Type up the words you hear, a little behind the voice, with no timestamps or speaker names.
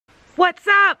What's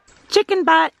up? Chicken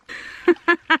butt.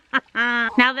 Now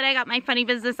that I got my funny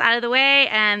business out of the way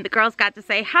and the girls got to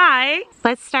say hi,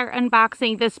 let's start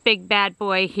unboxing this big bad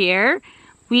boy here.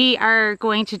 We are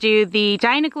going to do the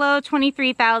Dyna-Glo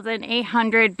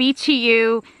 23,800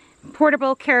 BTU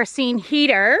portable kerosene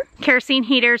heater. Kerosene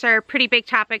heaters are a pretty big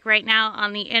topic right now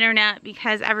on the internet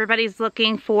because everybody's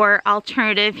looking for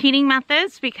alternative heating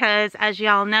methods because, as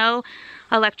y'all know,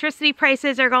 electricity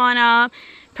prices are going up,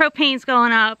 propane's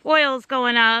going up, oil's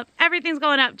going up, everything's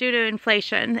going up due to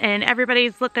inflation, and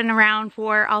everybody's looking around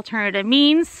for alternative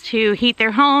means to heat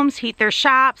their homes, heat their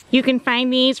shops. You can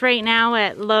find these right now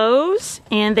at Lowe's,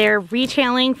 and they're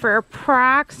retailing for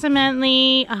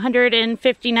approximately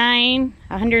 $159,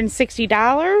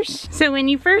 $160. So when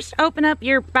you first open up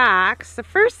your box, the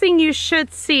first thing you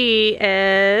should see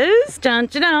is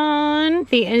dun-dun-dun,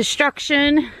 the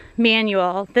instruction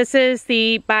manual. This is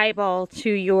the Bible to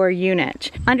your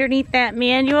unit. Underneath that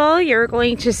manual, you're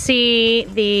going to see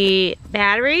the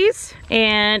batteries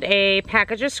and a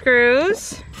package of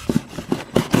screws.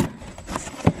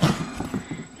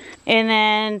 And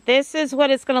then this is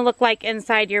what it's going to look like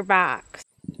inside your box.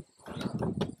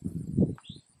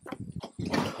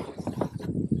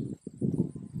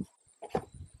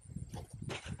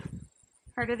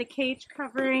 Part of the cage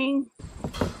covering.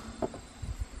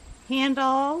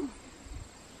 Handle.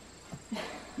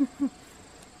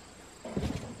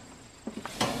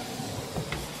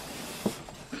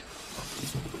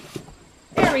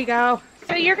 There we go.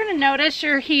 So you're going to notice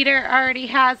your heater already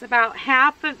has about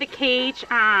half of the cage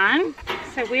on.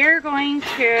 So we're going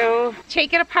to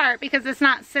take it apart because it's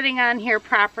not sitting on here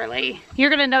properly. You're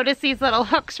going to notice these little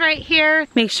hooks right here.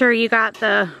 Make sure you got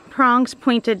the prongs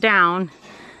pointed down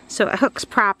so it hooks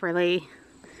properly.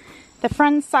 The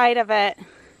front side of it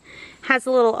has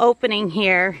a little opening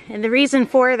here, and the reason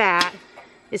for that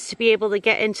is to be able to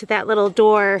get into that little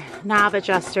door knob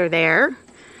adjuster there.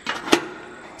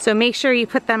 So make sure you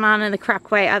put them on in the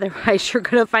correct way, otherwise you're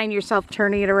going to find yourself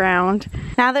turning it around.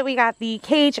 Now that we got the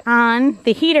cage on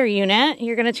the heater unit,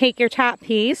 you're going to take your top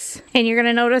piece and you're going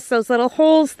to notice those little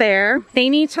holes there. They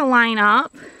need to line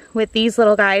up with these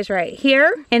little guys right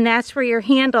here, and that's where your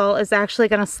handle is actually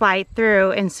going to slide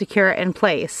through and secure it in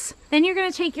place. Then you're going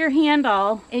to take your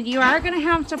handle and you are going to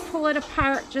have to pull it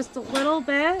apart just a little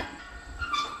bit.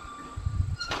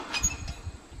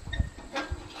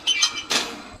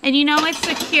 And you know it's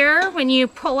secure when you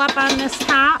pull up on this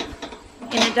top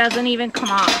and it doesn't even come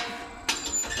off.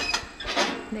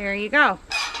 There you go.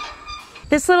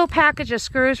 This little package of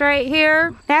screws right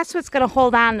here, that's what's going to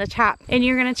hold on the top. And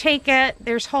you're going to take it,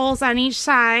 there's holes on each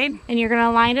side, and you're going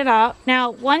to line it up.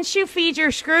 Now, once you feed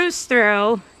your screws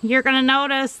through, you're going to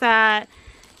notice that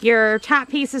your top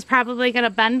piece is probably going to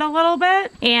bend a little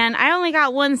bit. And I only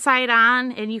got one side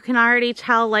on, and you can already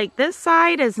tell, like, this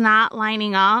side is not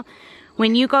lining up.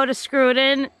 When you go to screw it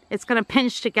in, it's going to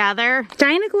pinch together.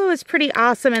 Dyna-Glo is pretty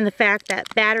awesome in the fact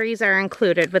that batteries are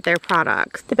included with their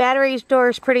products. The battery door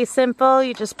is pretty simple.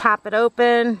 You just pop it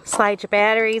open, slide your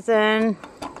batteries in,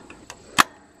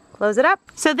 close it up.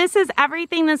 So this is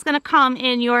everything that's going to come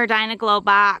in your Dyna-Glo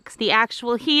box. The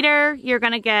actual heater, you're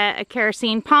going to get a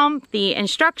kerosene pump, the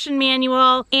instruction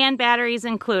manual, and batteries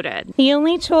included. The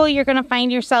only tool you're going to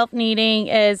find yourself needing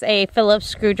is a Phillips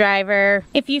screwdriver.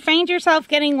 If you find yourself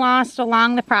getting lost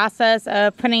along the process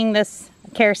of putting this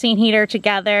kerosene heater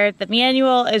together, the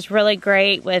manual is really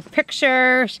great with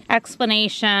pictures,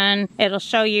 explanation. It'll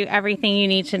show you everything you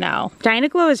need to know.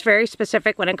 Dyna-Glo is very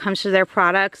specific when it comes to their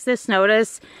products. This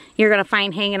notice you're going to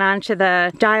find hanging on to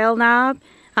the dial knob.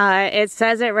 It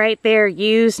says it right there,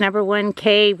 use number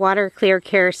 1K water clear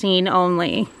kerosene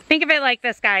only. Think of it like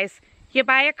this, guys. You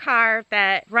buy a car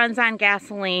that runs on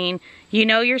gasoline, you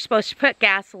know you're supposed to put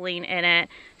gasoline in it,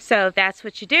 so that's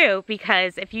what you do,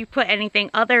 because if you put anything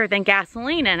other than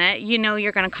gasoline in it, you know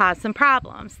you're going to cause some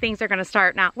problems. Things are going to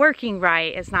start not working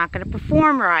right, it's not going to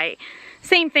perform right.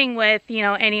 Same thing with, you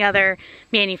know, any other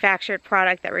manufactured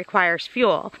product that requires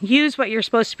fuel. Use what you're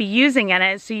supposed to be using in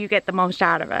it so you get the most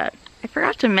out of it. I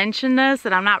forgot to mention this,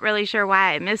 and I'm not really sure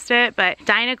why I missed it, but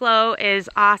Dyna-Glo is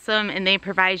awesome and they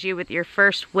provide you with your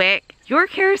first wick. Your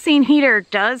kerosene heater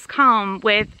does come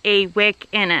with a wick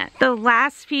in it. The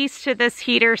last piece to this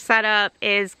heater setup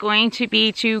is going to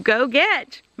be to go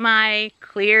get my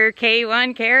clear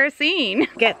K1 kerosene.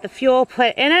 Get the fuel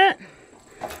put in it.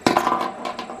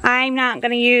 I'm not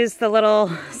going to use the little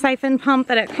siphon pump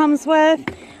that it comes with.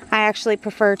 I actually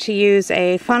prefer to use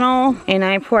a funnel, and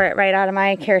I pour it right out of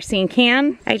my kerosene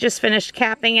can. I just finished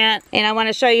capping it, and I want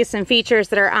to show you some features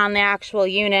that are on the actual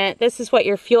unit. This is what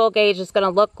your fuel gauge is going to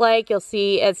look like. You'll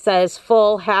see it says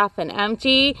full, half, and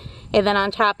empty, and then on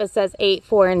top it says 8,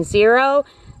 4, and 0.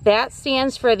 that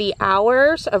stands for the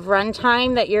hours of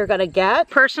runtime that you're gonna get.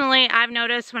 Personally, I've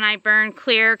noticed when I burn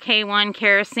clear K1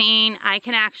 kerosene, I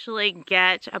can actually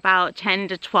get about 10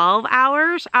 to 12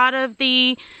 hours out of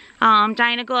the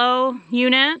Dyna-Glo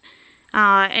unit.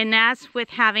 And that's with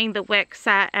having the wick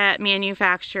set at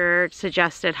manufacturer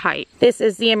suggested height. This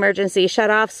is the emergency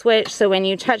shutoff switch, so when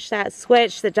you touch that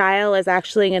switch, the dial is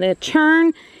actually going to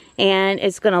turn and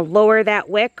it's going to lower that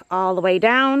wick all the way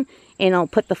down and it'll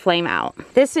put the flame out.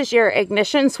 This is your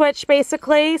ignition switch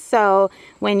basically, so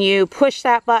when you push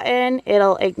that button,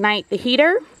 it'll ignite the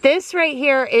heater. This right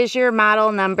here is your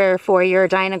model number for your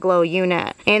Dyna-Glo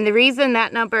unit. And the reason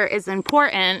that number is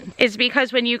important is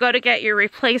because when you go to get your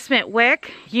replacement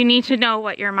wick, you need to know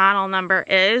what your model number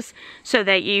is so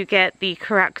that you get the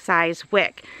correct size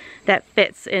wick that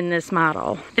fits in this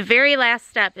model. The very last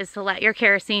step is to let your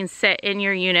kerosene sit in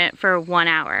your unit for 1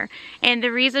 hour. And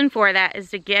the reason for that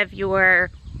is to give your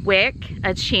wick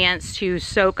a chance to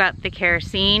soak up the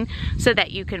kerosene so that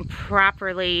you can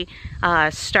properly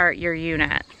start your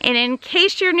unit. And in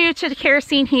case you're new to the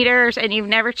kerosene heaters and you've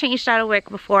never changed out a wick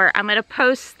before, I'm going to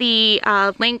post the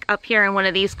link up here in one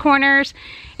of these corners.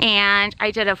 And I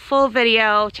did a full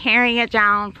video tearing it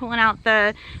down, pulling out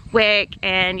the wick,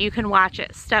 and you can watch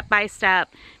it step by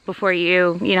step before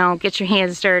you get your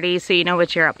hands dirty so you know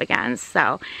what you're up against.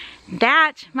 So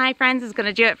that, my friends, is going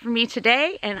to do it for me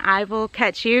today, and I will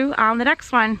catch you on the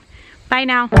next one. Bye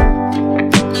now.